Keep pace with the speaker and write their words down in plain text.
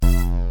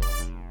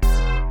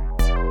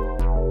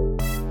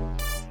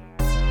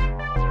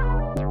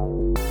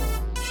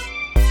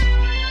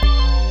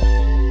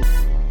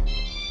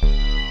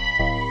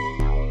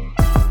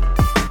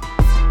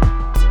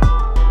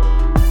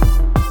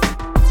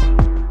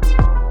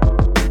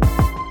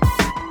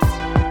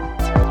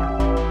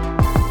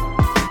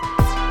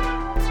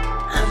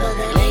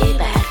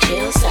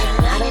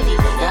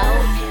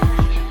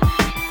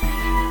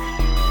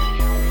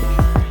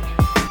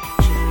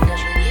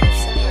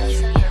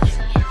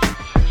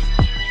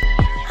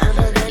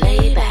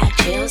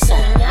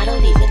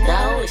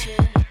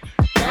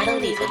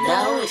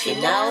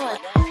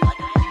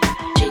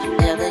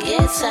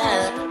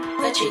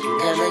you can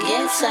come and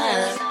get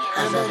some.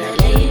 I'm gonna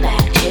lay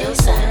back, chill,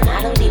 son.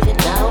 I don't even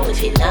know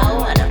if you know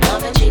what I'm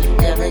on, but you can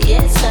come and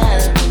get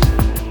some.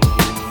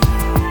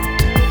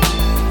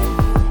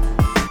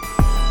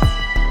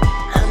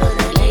 I'm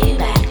gonna lay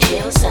back,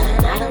 chill,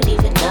 son. I don't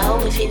even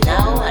know if you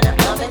know what I'm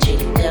on, but you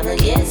can come and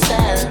get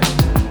some.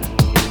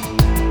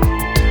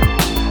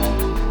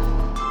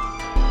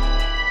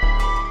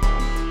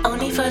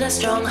 Only for the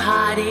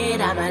strong-hearted,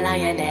 I'm a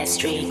lioness,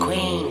 street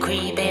queen,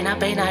 creeping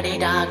up in all the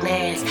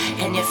darkness.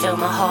 Can you feel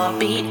my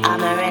heartbeat?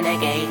 I'm a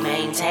renegade,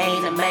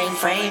 maintain the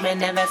mainframe and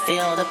never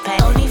feel the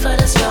pain. Only for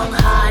the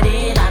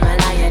strong-hearted, I'm a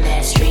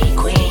lioness, street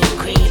queen,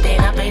 creeping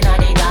up in all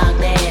the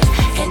darkness.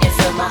 Can you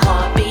feel my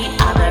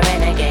heartbeat? I'm a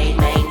renegade,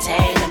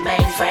 maintain the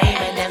mainframe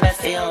and never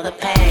feel the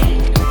pain.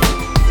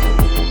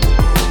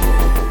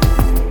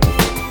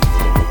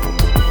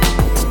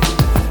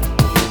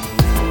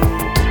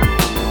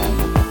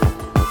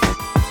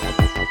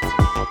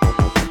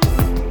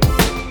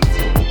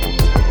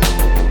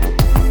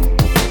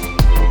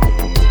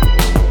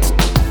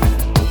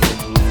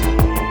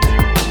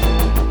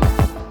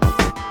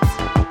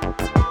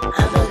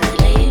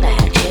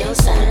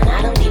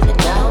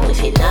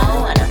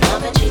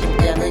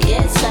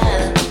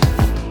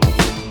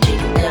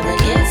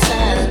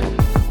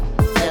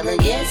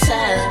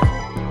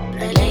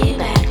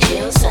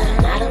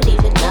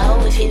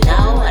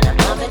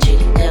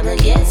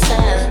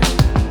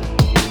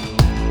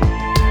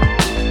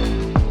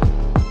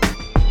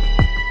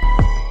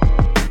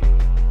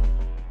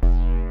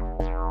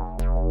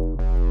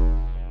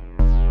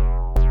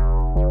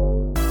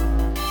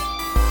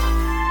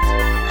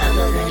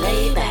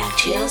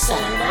 Chill, son,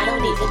 I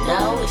don't even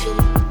know if you.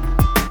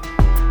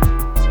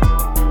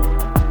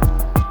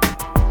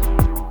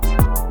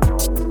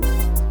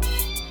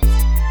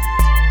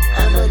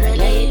 I'm gonna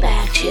lay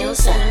back, chill,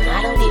 son.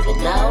 I don't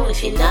even know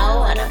if you know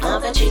what I'm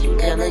on, but you can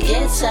come and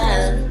get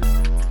some.